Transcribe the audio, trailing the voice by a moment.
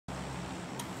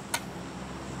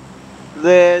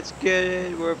Let's get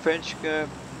it. We're French. I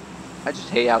just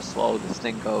hate how slow this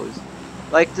thing goes.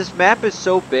 Like, this map is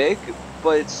so big,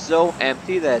 but it's so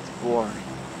empty that it's boring.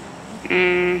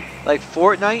 Like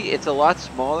Fortnite, it's a lot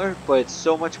smaller, but it's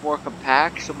so much more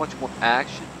compact, so much more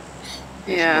action.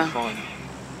 It's so much fun.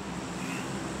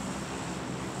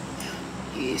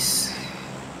 Yes.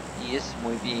 Yes,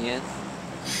 muy bien.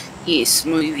 Yes,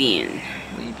 muy bien.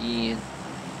 Muy bien.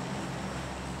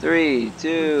 3,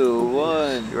 2,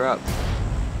 1, drop.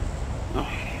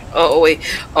 Oh wait.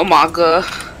 Oh my god.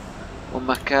 Oh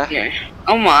my god. Here.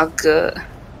 Oh my god.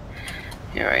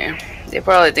 Here I am. They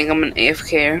probably think I'm an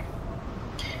AFK.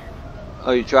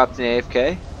 Oh, you dropped an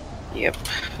AFK? Yep.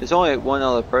 There's only one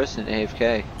other person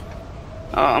AFK.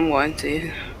 Oh, I'm going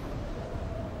to.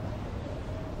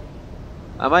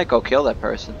 I might go kill that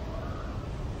person.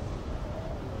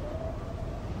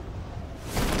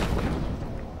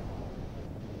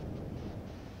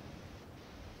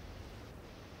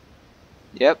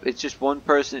 Yep, it's just one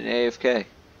person AFK.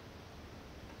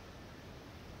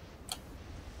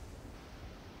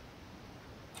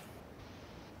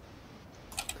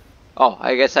 Oh,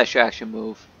 I guess I should actually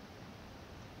move.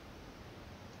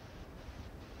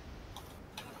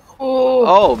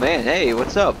 Oh man, hey,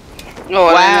 what's up? Oh,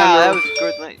 wow, that was a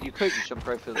good lane. You could just jump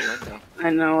right through the window. I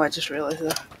know, I just realized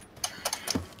that.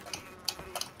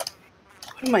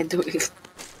 What am I doing?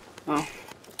 Oh.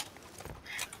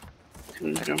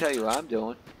 I can tell you what I'm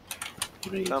doing.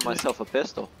 Found myself a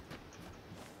pistol.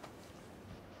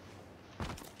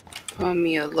 Found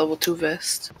me a level 2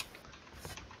 vest.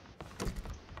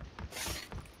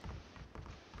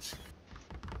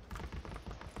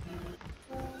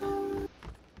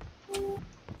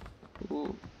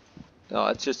 Ooh. No,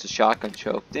 it's just a shotgun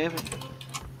choke. Damn it.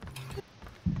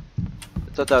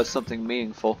 I thought that was something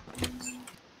meaningful.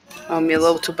 Found me a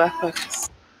level 2 backpack.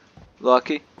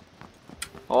 Lucky.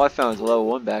 All I found was a level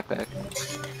 1 backpack.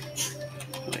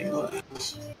 Wait, what?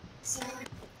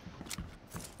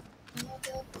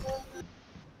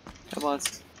 Come on.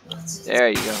 There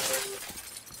you go.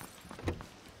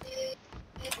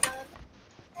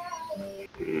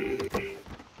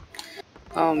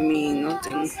 Oh, me,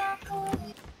 nothing.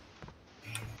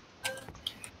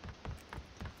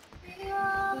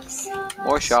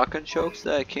 More shotgun chokes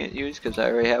that I can't use because I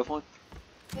already have one.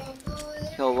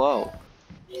 Hello.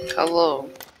 Hello.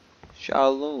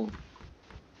 Shalom.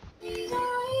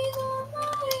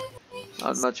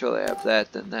 I'd much rather have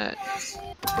that than that.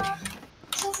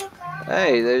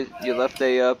 Hey, there, you left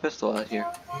a pistol out here.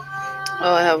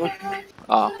 Oh, I have one.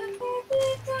 Oh.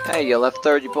 Hey, you left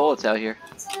 30 bullets out here.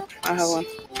 I have one.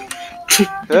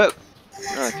 Yep.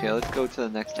 Okay, let's go to the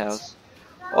next house.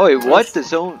 Oh wait, what? The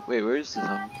zone? Wait, where's the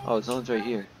zone? Oh, the zone's right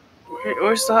here.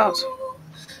 Where's the house?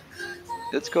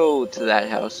 Let's go to that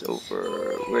house over...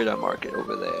 Where did I mark it?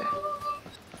 Over there.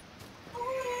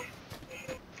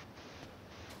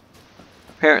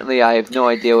 Apparently I have no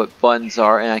idea what buttons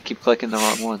are and I keep clicking the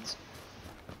wrong ones.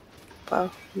 Wow,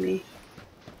 me.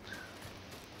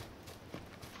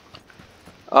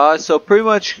 So pretty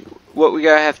much what we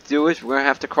gotta have to do is we're gonna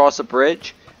have to cross a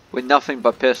bridge with nothing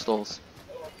but pistols.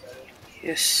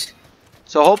 Yes.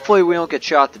 So hopefully we don't get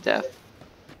shot to death.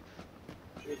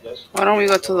 Why don't we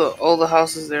go to all the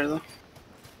houses there though?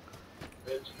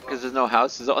 Because there's no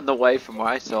houses on the way from what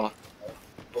I saw.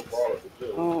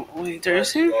 Oh wait, there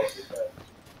isn't?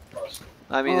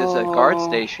 I mean, there's a guard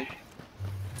station.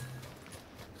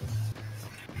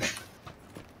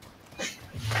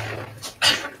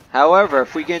 However,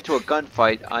 if we get into a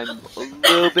gunfight, I'm a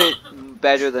little bit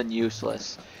better than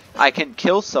useless. I can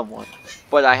kill someone,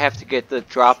 but I have to get the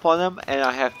drop on them, and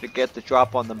I have to get the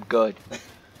drop on them good.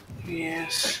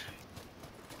 Yes.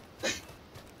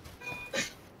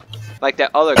 Like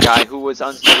that other guy who was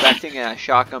unsuspecting and I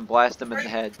shotgun blast him in the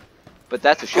head. But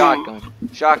that's a shotgun.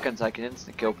 Shotguns I can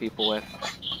instant kill people with.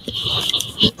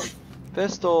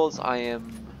 Pistols I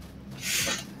am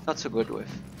not so good with.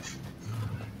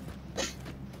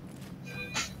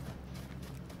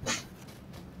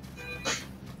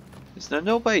 Is there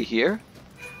nobody here?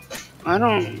 I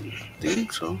don't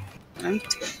think so.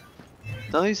 Empty.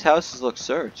 None of these houses look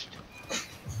searched.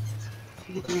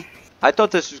 I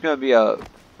thought this was going to be a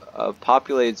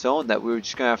populated zone that we were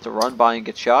just going to have to run by and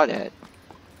get shot at.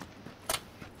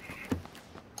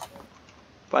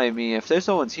 But I mean, if there's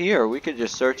no one's here, we could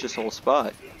just search this whole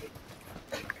spot.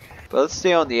 But let's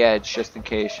stay on the edge just in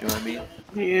case, you know what I mean?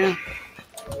 Yeah.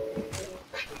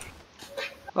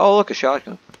 Oh, look, a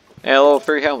shotgun. And a little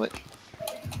free helmet.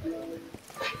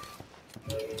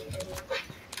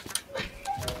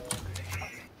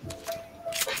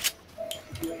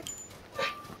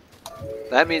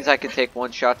 That means I can take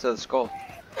one shot to the skull.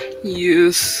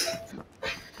 Yes.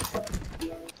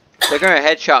 They're gonna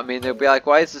headshot me and they'll be like,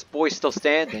 why is this boy still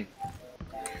standing?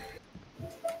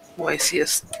 Why is he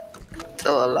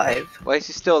still alive? Why is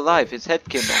he still alive? His head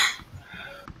came off.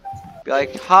 Be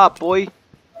like, ha boy,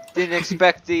 didn't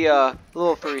expect the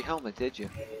little furry helmet, did you?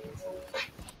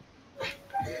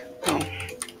 No.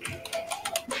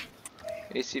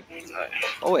 AC.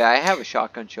 Oh yeah, I have a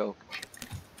shotgun choke.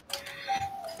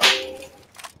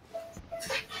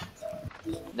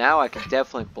 Now I can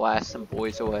definitely blast some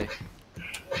boys away.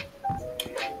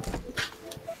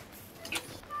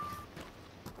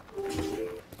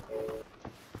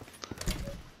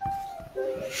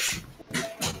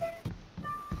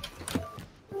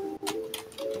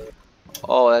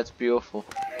 Oh, that's beautiful.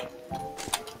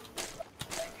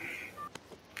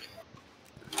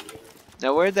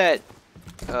 Now where'd that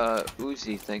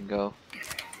Uzi thing go?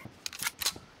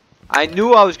 I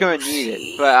knew I was gonna need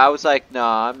it, but I was like,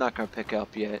 nah, I'm not gonna pick it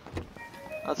up yet.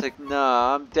 I was like,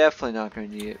 nah, I'm definitely not gonna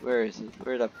need it. Where is it?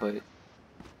 Where did I put it?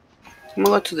 I'm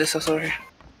gonna go to this house over here.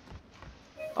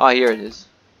 Oh, here it is.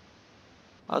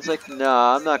 I was like,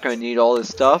 nah, I'm not gonna need all this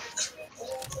stuff.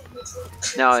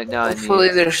 Now I need Hopefully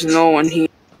it. there's no one here.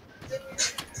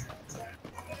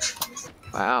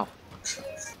 Wow.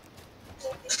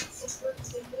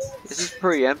 This is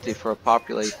pretty empty for a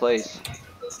populated place.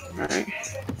 Alright.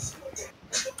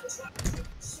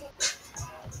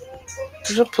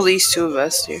 There's a police 2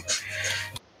 vest here.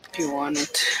 If you want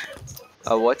it.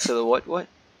 What to the what?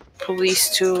 Police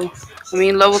 2. I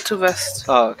mean level 2 vest.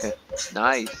 Oh, okay.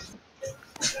 Nice.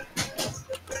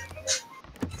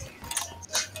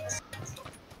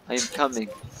 I am coming.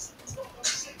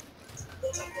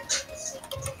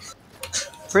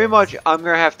 Pretty much, I'm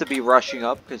gonna have to be rushing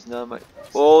up because none of my.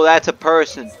 Oh, that's a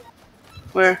person.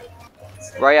 Where?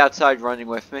 Right outside, running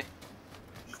with me.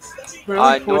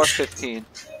 Really? North 15.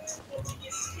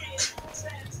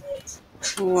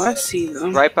 Oh, I see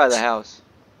them. Right by the house.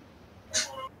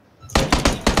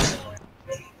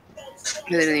 I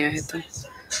didn't even hit them.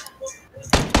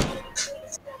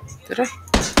 Did I?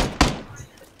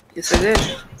 Yes, I did.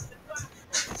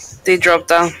 They dropped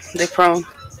down. They prone.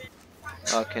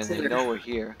 Okay, they know we're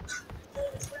here.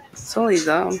 It's only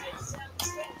them.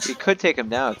 We could take them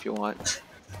down if you want.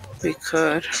 We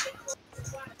could.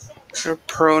 They're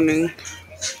proning.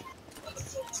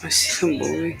 I see them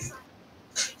moving.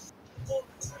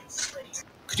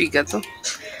 Could you get them?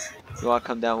 You want to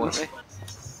come down with me?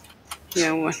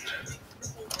 Yeah, one.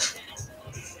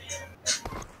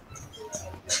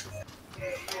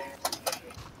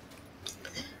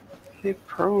 They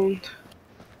proned.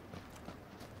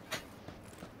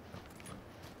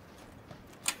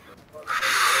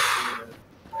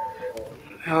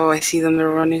 Oh, I see them. They're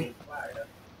running.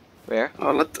 Where?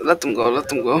 Oh, let them go. Let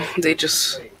them go. They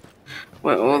just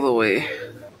went all the way.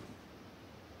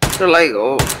 They're like,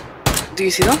 oh, do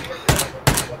you see them?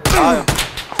 Oh,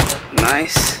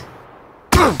 Nice.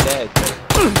 he's dead.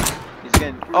 He's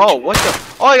getting. Oh, what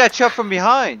the? Oh, I got shot from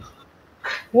behind.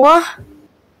 What?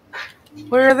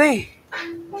 Where are they?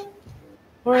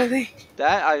 Where are they?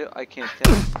 That I can't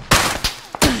tell.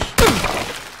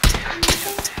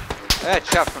 I got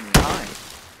shot from behind.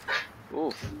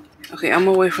 Oof. Okay, I'm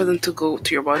gonna wait for them to go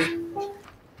to your body.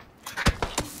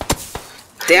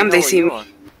 Damn, they see me.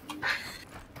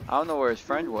 I don't know where his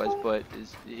friend was, but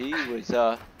he was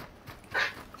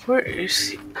Where is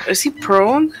he? Is he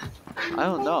prone? I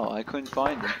don't know. I couldn't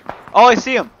find him. Oh, I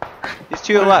see him. He's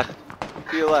to your left.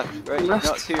 To your left. Right. Left?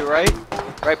 No, to your right.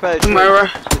 Right by the To trees. my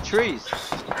right. The trees.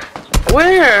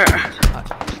 Where?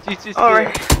 You just All did.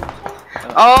 right.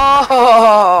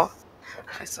 Oh,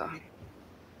 I saw him.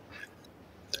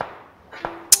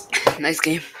 Nice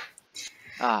game.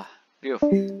 Ah, beautiful.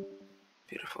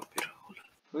 Beautiful, beautiful.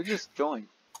 Who just joined?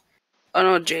 Oh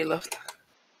no, Jay left.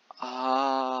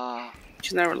 Ah.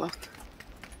 She never left.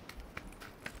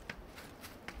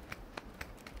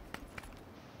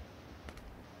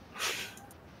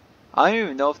 I don't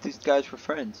even know if these guys were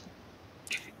friends.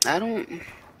 I don't.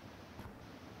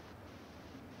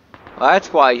 Well,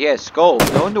 that's why he has scope.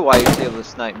 No wonder why he was able to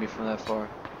snipe me from that far.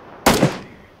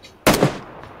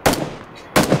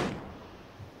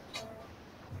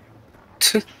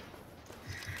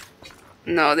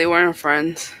 No, they weren't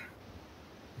friends.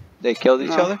 They killed each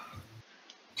No. other?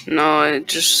 No, it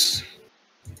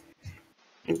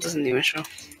doesn't even show.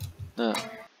 No.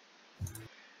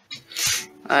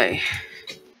 Aye.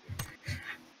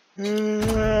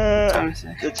 Time is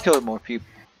it? Let's kill more people.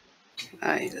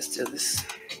 Aye, let's do this.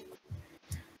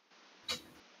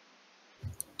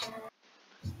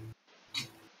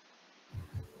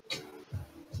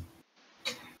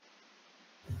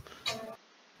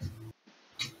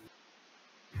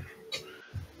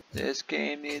 This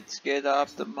game needs to get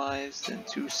optimized in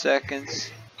 2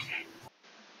 seconds.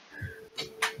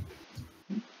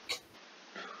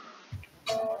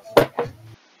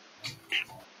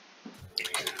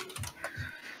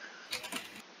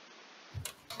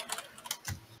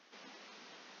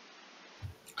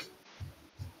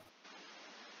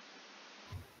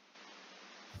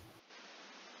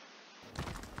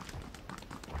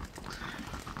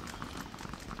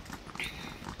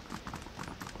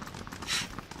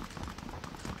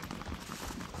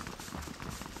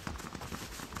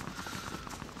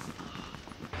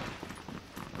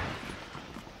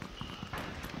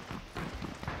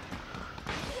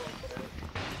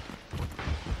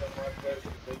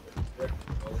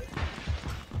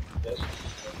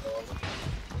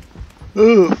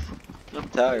 Oof. I'm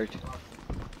tired.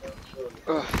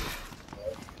 Ugh.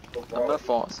 I'm gonna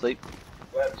fall asleep.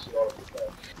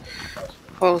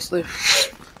 Fall asleep.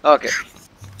 Okay.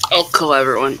 I'll kill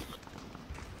everyone.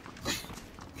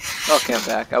 Okay, I'm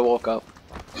back. I woke up.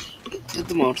 Did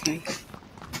the morning.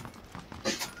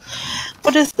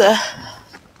 What is that?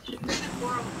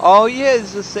 Oh yeah,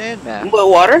 it's a sand map. What,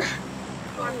 water?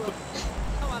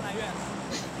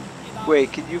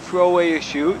 Wait, can you throw away your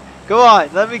chute? Come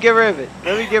on, let me get rid of it.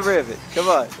 Let me get rid of it. Come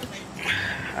on.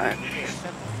 Alright.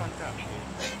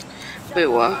 Wait,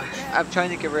 what? I'm trying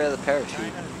to get rid of the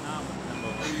parachute.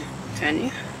 Can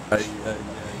you? I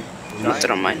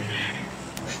threw mine.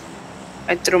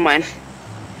 I threw mine.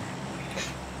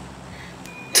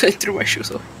 I threw my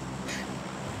shoes off.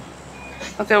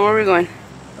 Okay, where are we going?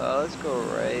 Let's go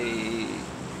right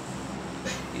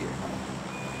here.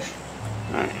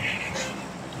 Alright.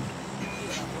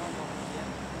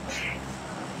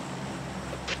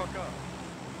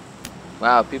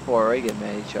 Wow, people are already getting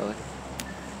mad at each other.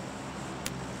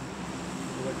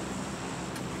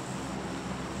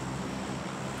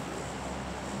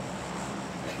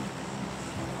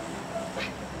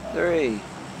 Three,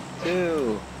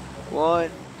 2,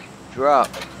 1, drop.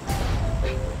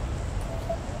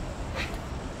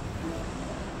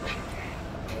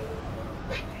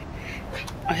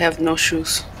 I have no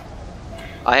shoes.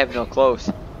 I have no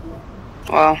clothes.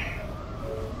 Wow.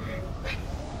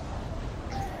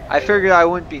 I figured I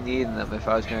wouldn't be needing them if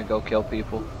I was gonna go kill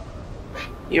people.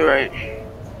 You're right.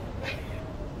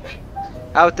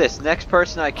 How about this? Next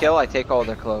person I kill, I take all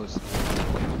their clothes.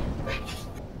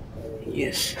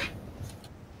 Yes.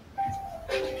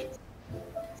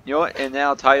 You know what? And now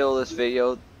I'll title this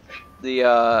video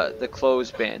the clothes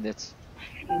bandits.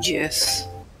 Yes.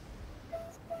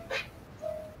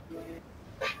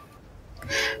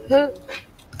 I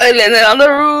landed on the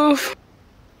roof.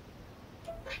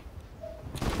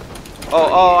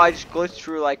 Oh, I just glitched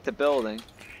through like the building.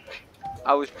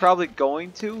 I was probably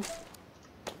going to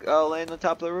land on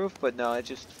top of the roof, but no, it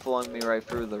just flung me right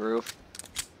through the roof.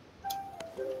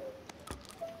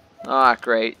 Ah,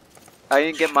 great. I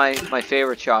didn't get my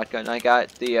favorite shotgun. I got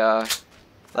the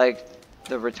like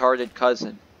the retarded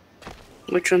cousin.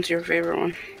 Which one's your favorite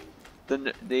one?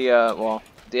 Well,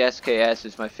 the SKS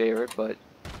is my favorite, but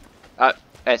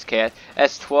SKS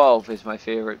S12 is my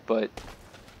favorite, but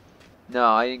no,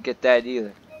 I didn't get that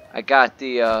either. I got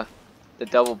the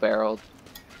double-barreled,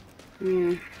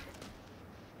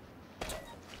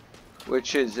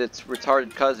 which is its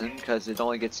retarded cousin because it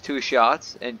only gets 2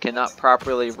 shots and cannot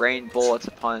properly rain bullets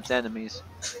upon its enemies.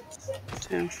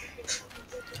 Yeah.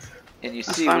 And you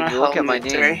see, when you look at my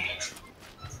name,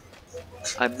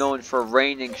 I'm known for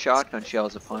raining shotgun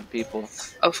shells upon people.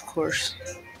 Of course.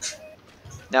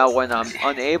 Now, when I'm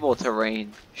unable to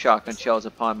rain shotgun shells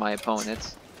upon my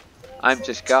opponents, I'm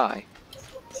just Guy.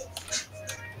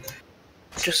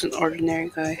 Just an ordinary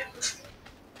guy.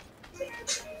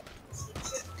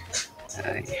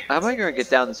 How am I gonna get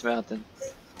down this mountain?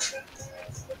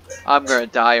 I'm gonna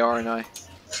die, aren't I?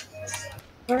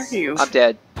 Where are you? I'm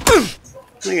dead.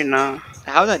 No, you're not.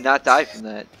 How did I not die from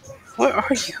that? Where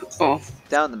are you? Oh.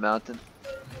 Down the mountain.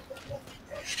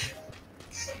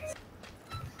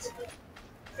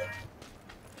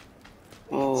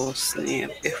 Oh,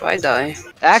 snap. If I die...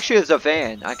 Actually, there's a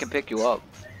van. I can pick you up.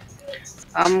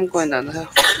 I'm going down the hill.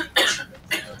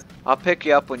 I'll pick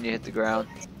you up when you hit the ground.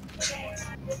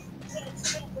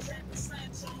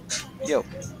 Yo.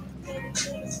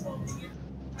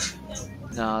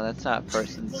 No, that's not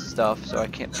person's stuff, so I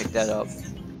can't pick that up.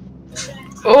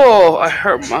 Oh, I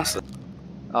hurt myself.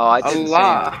 Oh, I didn't see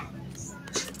Allah.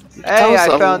 him. Hey,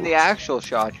 I found the actual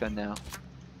shotgun now.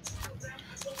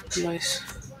 Nice.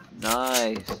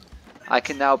 Nice. I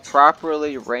can now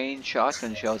properly rain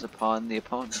shotgun shells upon the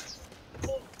opponents.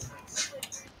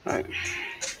 Alright.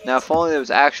 Now, if only there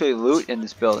was actually loot in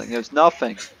this building. There was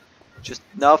nothing. Just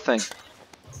nothing.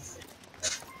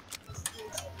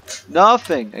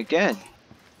 Nothing again.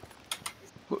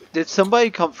 Did somebody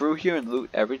come through here and loot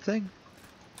everything?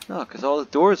 No, because all the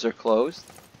doors are closed.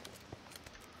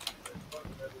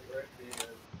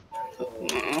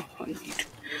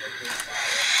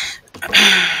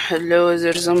 Hello, is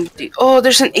there somebody? Oh,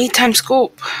 there's an 8-time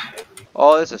scope.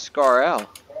 Oh, there's a Scar L.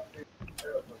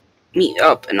 Meet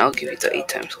up and I'll give you the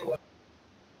 8-time scope.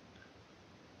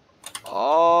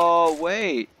 Oh,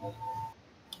 wait.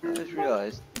 I just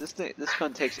realized this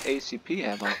gun takes ACP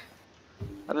ammo.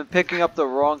 I've been picking up the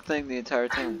wrong thing the entire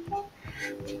time. Well,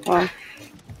 alright.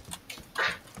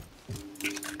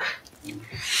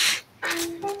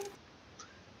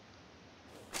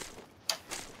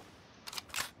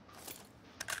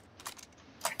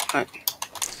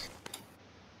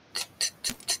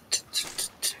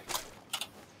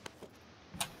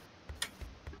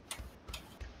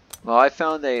 Well, I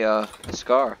found a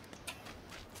Scar.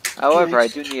 However,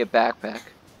 Nice. I do need a backpack.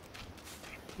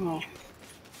 Oh.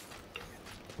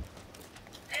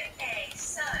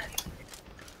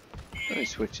 Let me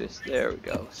switch this. There we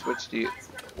go. Switch the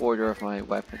order of my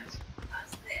weapons.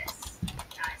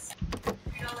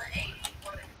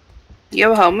 You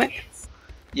have a helmet?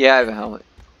 Yeah, I have a helmet.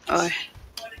 Alright.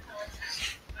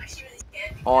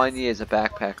 All I need is a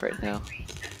backpack right now.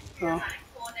 Oh.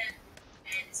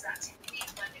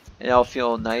 And I'll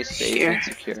feel nice, safe, Here. and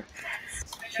secure.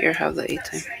 Here, have the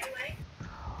 8-time.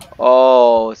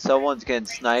 Oh, someone's getting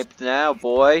sniped now,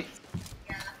 boy.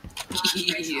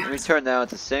 Yeah. Let me turn that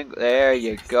into single. There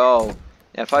you go.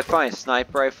 Now, if I find a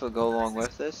sniper rifle to go along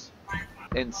with this,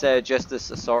 instead of just this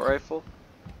assault rifle,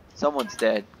 someone's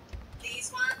dead.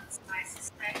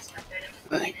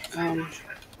 Right, I'm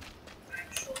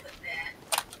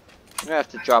gonna have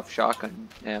to drop shotgun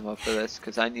ammo for this,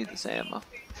 because I need this ammo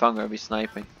if I'm gonna be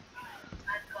sniping.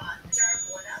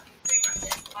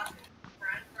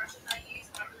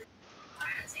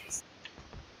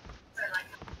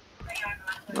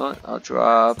 You know what? I'll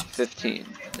drop 15.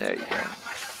 There you go.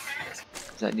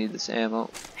 Because I need this ammo,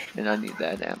 and I need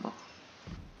that ammo.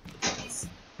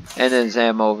 And there's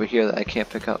ammo over here that I can't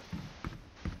pick up.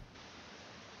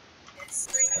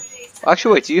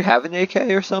 Actually, wait, do you have an AK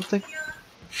or something?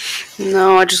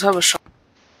 No, I just have a shot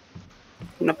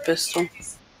and a pistol.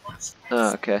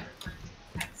 Oh, okay.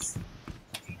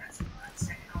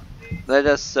 Let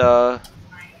us,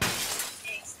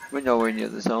 we're nowhere near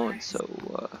the zone, so,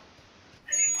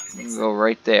 we can go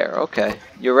right there. Okay.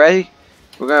 You ready?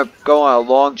 We're gonna go on a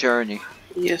long journey.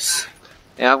 Yes.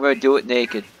 And I'm gonna do it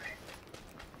naked.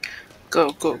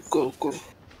 Go, go, go, go.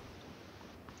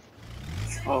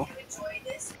 Oh.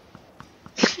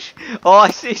 All I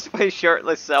see is my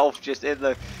shirtless self just in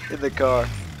the car.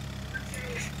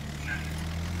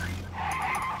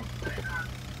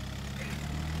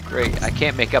 Great. I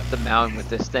can't make up the mountain with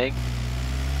this thing.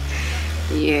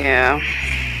 Yeah.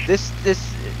 This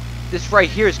right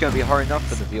here is gonna be hard enough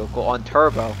for the vehicle on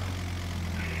turbo.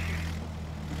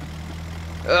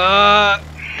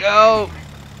 Go!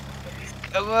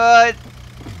 Come on!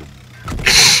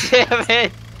 Damn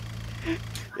it!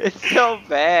 It's so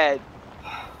bad.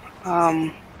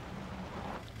 Um.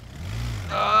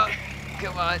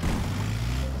 Come on.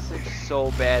 This thing's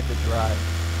so bad to drive.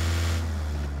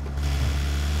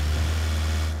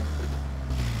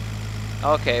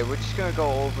 Okay, we're just gonna go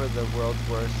over the world's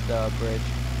worst bridge.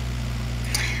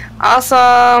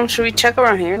 Awesome. Should we check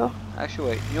around here though?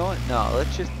 Actually, wait. You know what? No,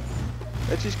 let's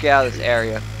just get out of this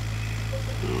area.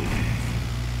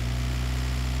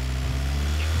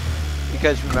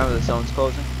 Because remember the zone's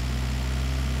closing.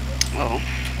 Oh.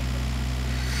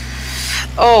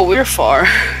 Oh, we're far.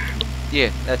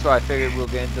 Yeah, that's why I figured we'll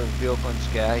get into the vehicle and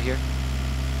just get out of here.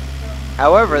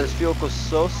 However, this vehicle's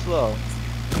so slow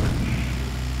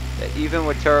that even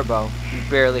with turbo, we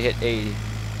barely hit 80.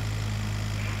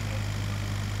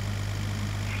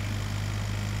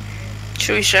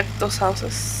 Should we check those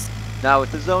houses? Now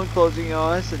with the zone closing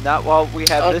on us, and not while we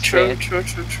have this van. True.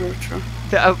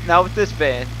 Now with this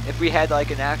van, if we had like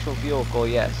an actual vehicle,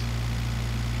 yes.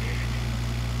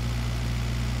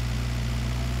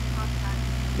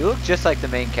 You look just like the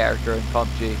main character in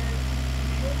PUBG.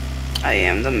 I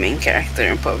am the main character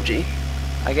in PUBG.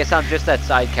 I guess I'm just that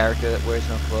side character that wears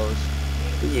no clothes.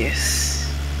 Yes.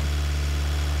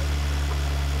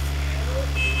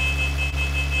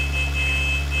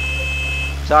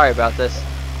 Sorry about this.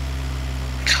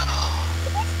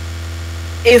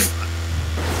 If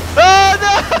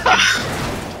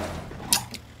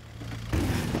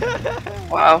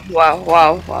Oh no!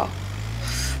 Wow.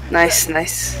 Nice.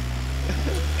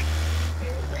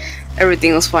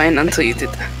 Everything was fine until you did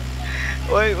that.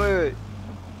 Wait.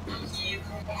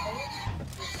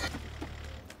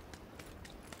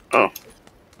 Oh.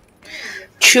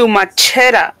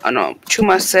 Chumachera. Oh no,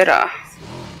 chumacera.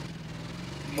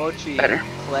 Mochi Better.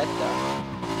 Cleta.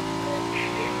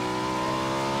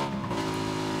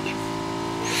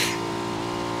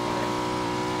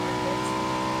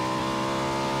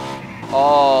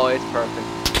 Oh, it's perfect.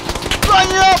 Run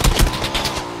it up!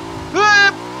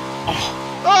 Whip!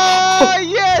 Oh,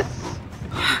 yes!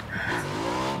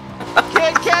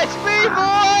 Can't catch me,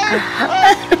 boy!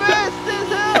 I'm fast as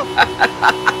hell!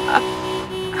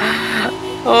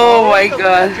 Oh my here comes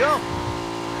god. that jump.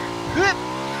 Whip!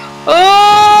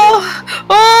 Oh!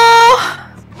 Oh!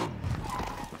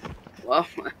 Well,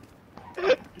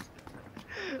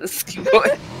 let's keep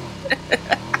going.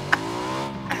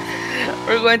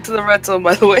 We're going to the red zone,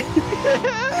 by the way.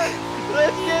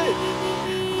 Let's get it!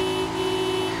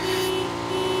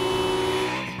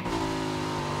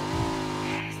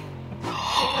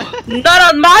 Not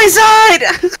on my side!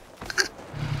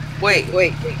 Wait.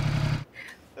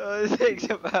 Oh, this thing's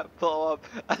about to blow up.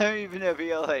 I don't even have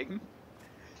healing.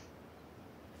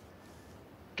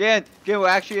 Again, we're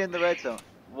actually in the red zone.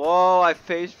 Whoa, I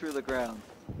phased through the ground.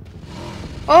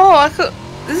 Oh, I could.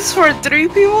 This is for 3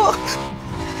 people?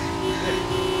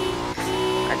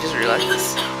 I just realized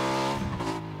this.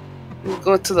 We'll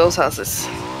go to those houses.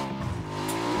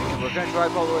 We're gonna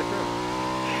drive all the way through.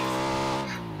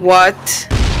 What?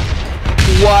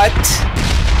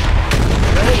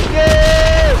 Let's go!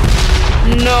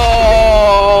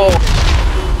 No!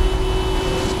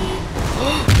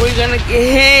 We're gonna get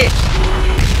hit!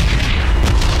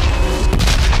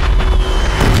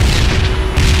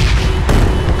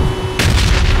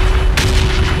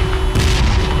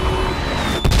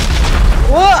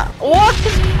 What?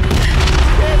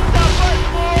 Can't stop us,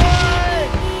 boy!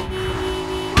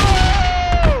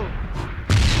 Whoa!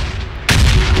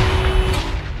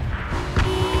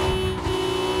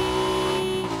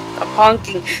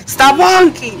 Stop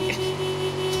honking!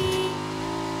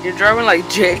 You're driving like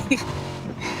Jay.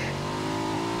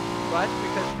 But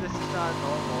because this is not a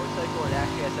normal motorcycle, it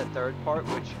actually has a third part,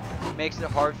 which makes it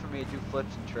hard for me to do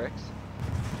flips and tricks.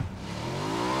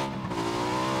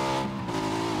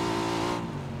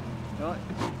 You know what?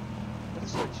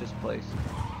 Let's switch this place.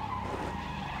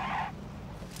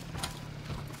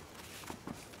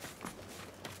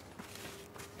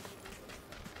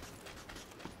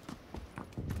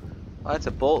 Oh, that's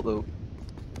a bolt loop.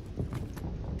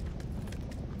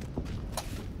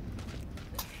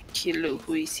 Kilo,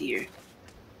 who is here?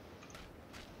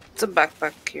 It's a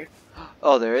backpack here.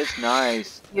 Oh, there is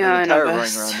nice. Yeah, An I know, entire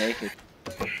vest. running around naked.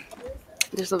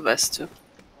 There's a vest too.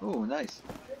 Ooh, nice.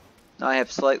 Now I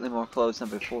have slightly more clothes than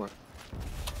before.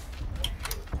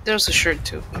 There's a shirt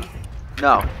too.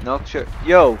 No shirt.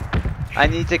 Yo, I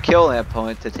need to kill that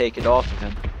opponent to take it off of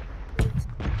him.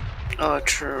 Oh,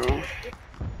 true.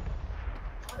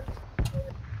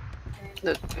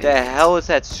 Look, The hell is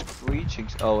that screeching?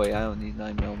 Oh wait, I don't need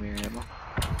 9mm ammo.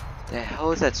 The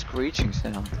hell is that screeching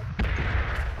sound?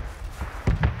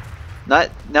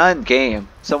 Not in game.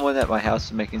 Someone at my house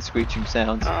is making screeching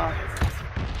sounds.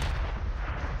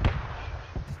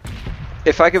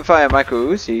 If I can find a micro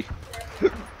Uzi,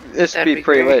 this would be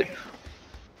pretty great. lit.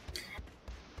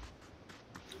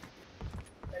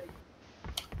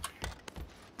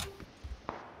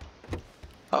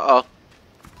 Uh oh.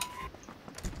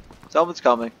 Someone's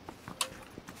coming.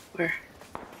 Where?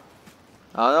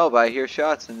 I don't know, but I hear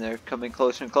shots and they're coming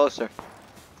closer and closer.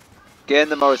 Get in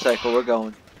the motorcycle, we're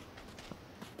going.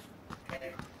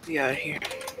 Be out of here.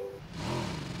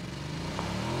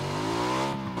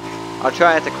 I'll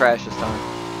try not to crash this time.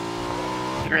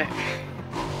 Right.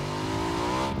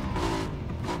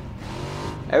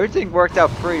 Everything worked out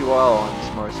pretty well on this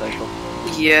motorcycle.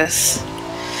 Yes.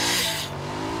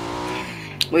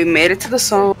 We made it to the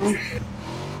zone.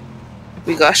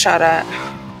 We got shot at.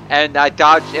 And I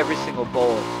dodged every single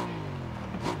bullet.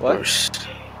 What? First.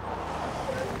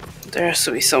 There has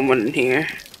to be someone in here.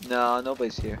 No,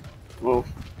 nobody's here. Whoa.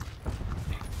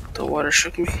 The water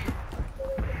shook me.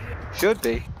 Should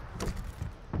be.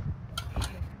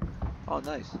 Oh,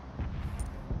 nice.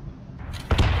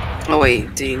 Oh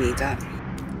wait, do you need that?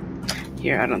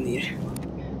 Here, I don't need it.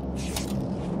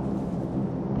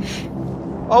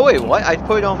 Oh wait, what? I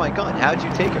put it on my gun. How'd you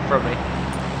take it from me?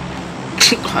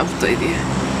 I have no idea.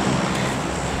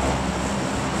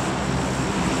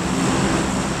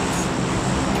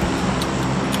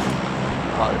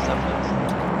 Oh, there's something else.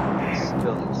 This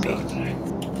building sucks.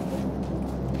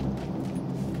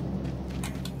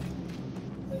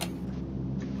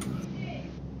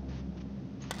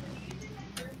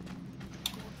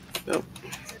 Nope.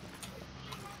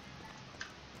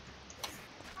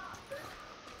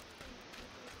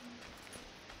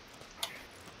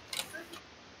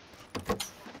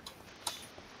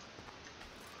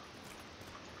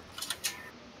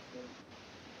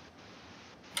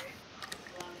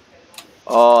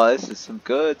 Oh, this is some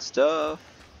good stuff.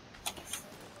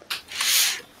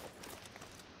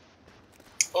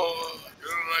 Oh,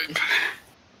 God.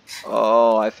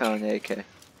 Oh, I found an AK.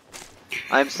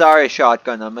 I'm sorry,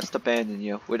 shotgun. I must abandon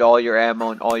you with all your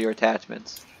ammo and all your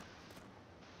attachments.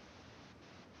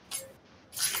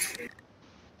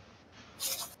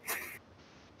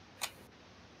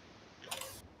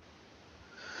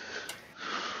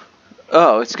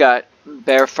 Oh, it's got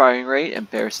better firing rate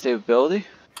and better stability.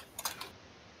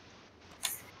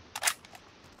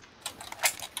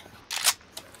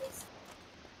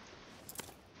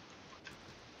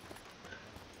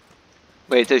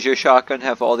 Wait, does your shotgun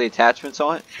have all the attachments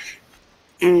on it?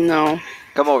 No.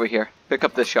 Come over here. Pick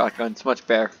up this shotgun. It's much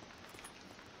better.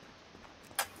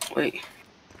 Wait.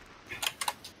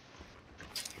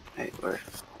 Wait, where?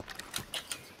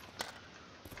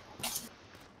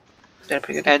 Did I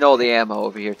pick it up? And all the ammo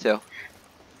over here too.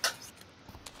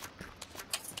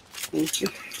 Thank you.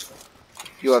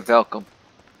 You are welcome.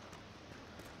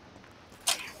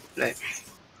 Right.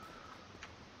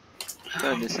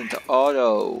 Turn this into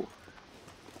auto.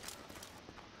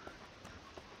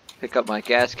 Pick up my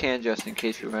gas can just in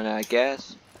case we run out of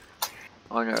gas.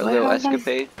 On our little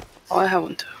escapade. Oh, I have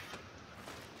one too.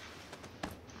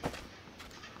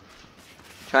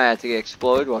 Try not to get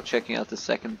exploded while checking out the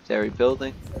secondary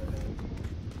building.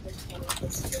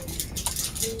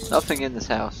 Nothing in this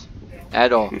house.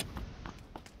 At all.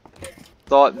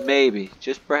 Thought maybe,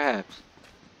 just perhaps.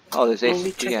 Oh, there's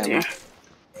HG ammo.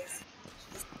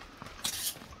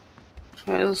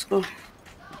 Alright, let's go.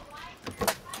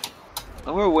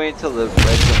 I'm gonna wait until the red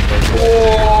zone goes.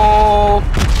 Whoa!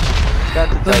 Got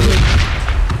to tell you.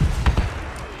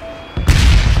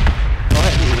 Go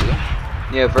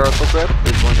ahead. Yeah, vertical grip.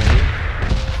 There's one right here.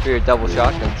 For your double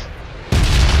shotguns.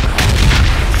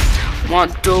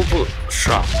 Want double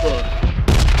shotgun.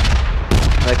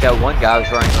 Like that one guy I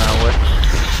was running around with.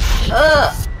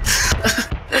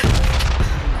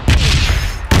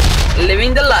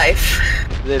 Living the life.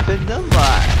 Living the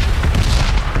life.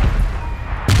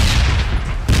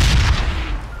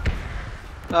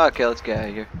 Okay, let's get out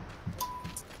of here.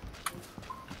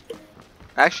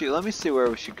 Actually, let me see where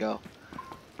we should go.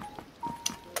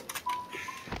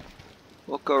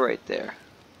 We'll go right there.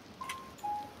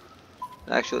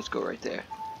 Actually, let's go right there.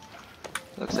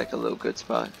 Looks like a little good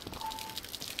spot.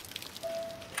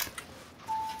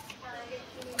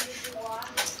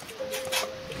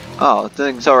 Oh, the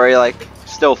thing's already like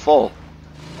still full.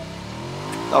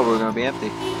 Oh, we're gonna be empty.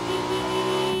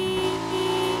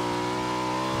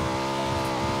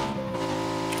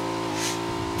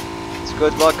 It's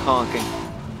good luck honking.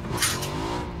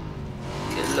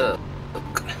 Good luck.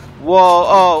 Whoa!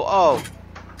 Oh! Oh!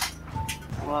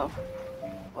 Wow.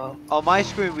 Wow. On my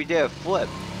screen, we did a flip.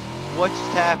 What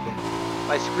just happened?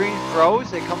 My screen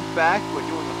froze. It comes back. We're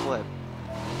doing a flip.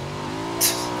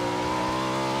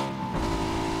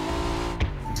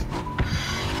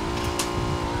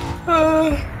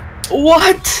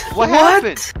 What? What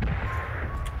happened?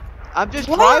 I'm just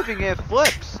driving and it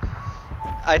flips.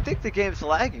 I think the game's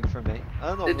lagging for me. I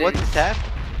don't know what just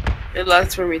happened. It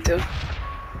lags for me too.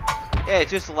 Yeah, it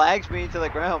just lags me into the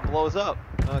ground, blows up.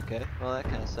 Okay, well that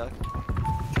kind of sucks.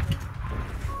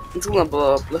 It's gonna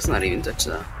blow up. Let's not even touch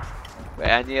that. Wait,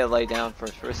 I need to lay down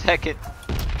first for a second.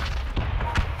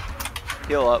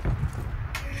 Heal up.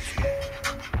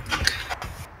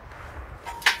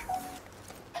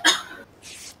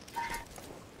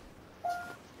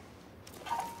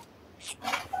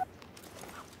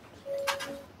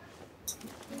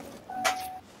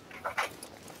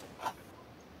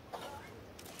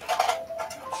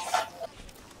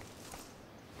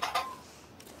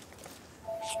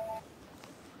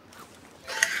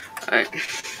 Alright.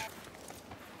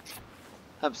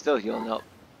 I'm still healing up.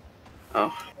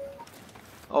 Oh.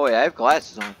 Oh wait, I have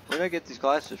glasses on. Where did I get these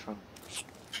glasses from?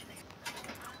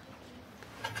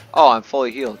 Oh, I'm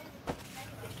fully healed.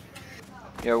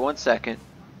 Here, 1 second.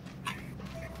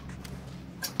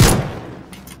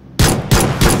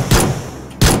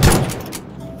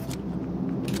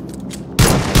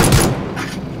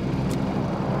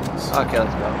 Okay,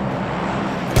 let's go.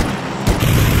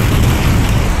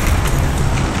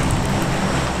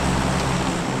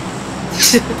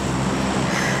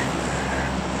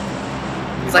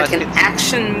 It's like an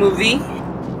action movie.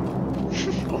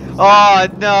 Oh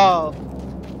no!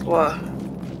 What?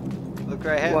 Look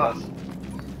right ahead of us.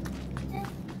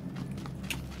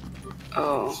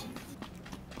 Oh.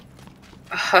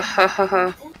 Ha ha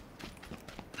ha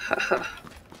ha.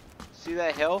 See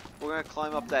that hill? We're gonna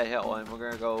climb up that hill and we're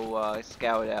gonna go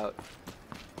scout it out.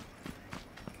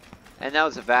 And that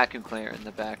was a vacuum cleaner in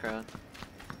the background.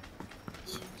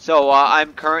 So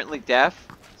I'm currently deaf.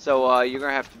 So you're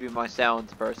gonna have to be my sound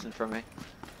person for me.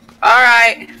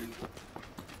 Alright.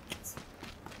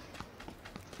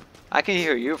 I can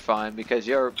hear you fine because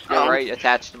you're Um, right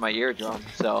attached to my eardrum.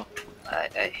 So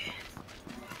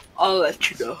I'll let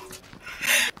you know.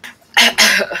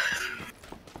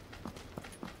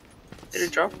 Did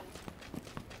it drop?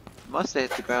 must have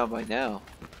hit the ground by now.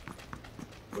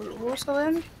 Where's the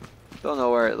landing? Don't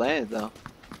know where it landed though.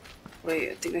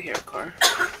 Wait, I think I hear a car.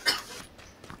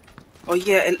 Oh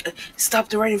yeah, it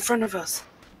stopped right in front of us.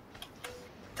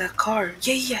 That car.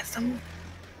 Yeah, someone.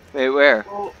 Wait, where?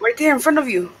 Oh, right there in front of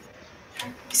you.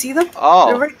 You see them? They're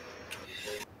Oh, right.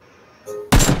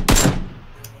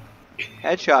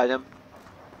 headshot him.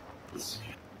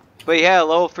 But he had a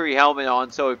level 3 helmet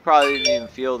on, so he probably didn't even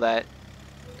feel that.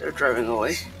 They're driving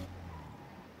away.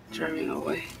 Driving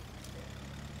away.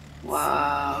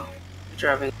 Wow.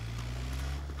 Driving.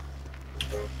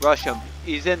 Rush him.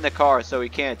 He's in the car, so he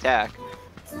can't attack.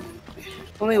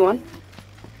 Only one.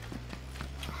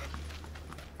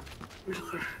 Where's the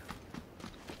car?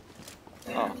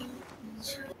 Oh.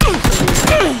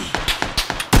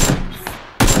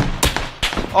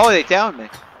 Oh, they downed me.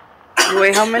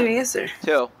 Wait, how many is there?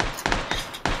 2.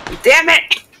 Damn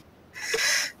it!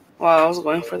 Wow, I was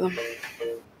going for them.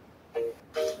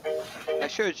 I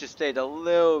should have just stayed a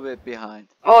little bit behind.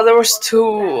 Oh, there was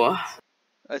 2.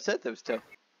 I said there was 2.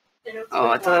 Oh,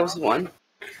 I thought that was 1.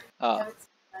 Oh.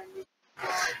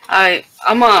 I'm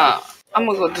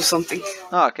gonna go do something.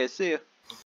 Oh, okay, see you.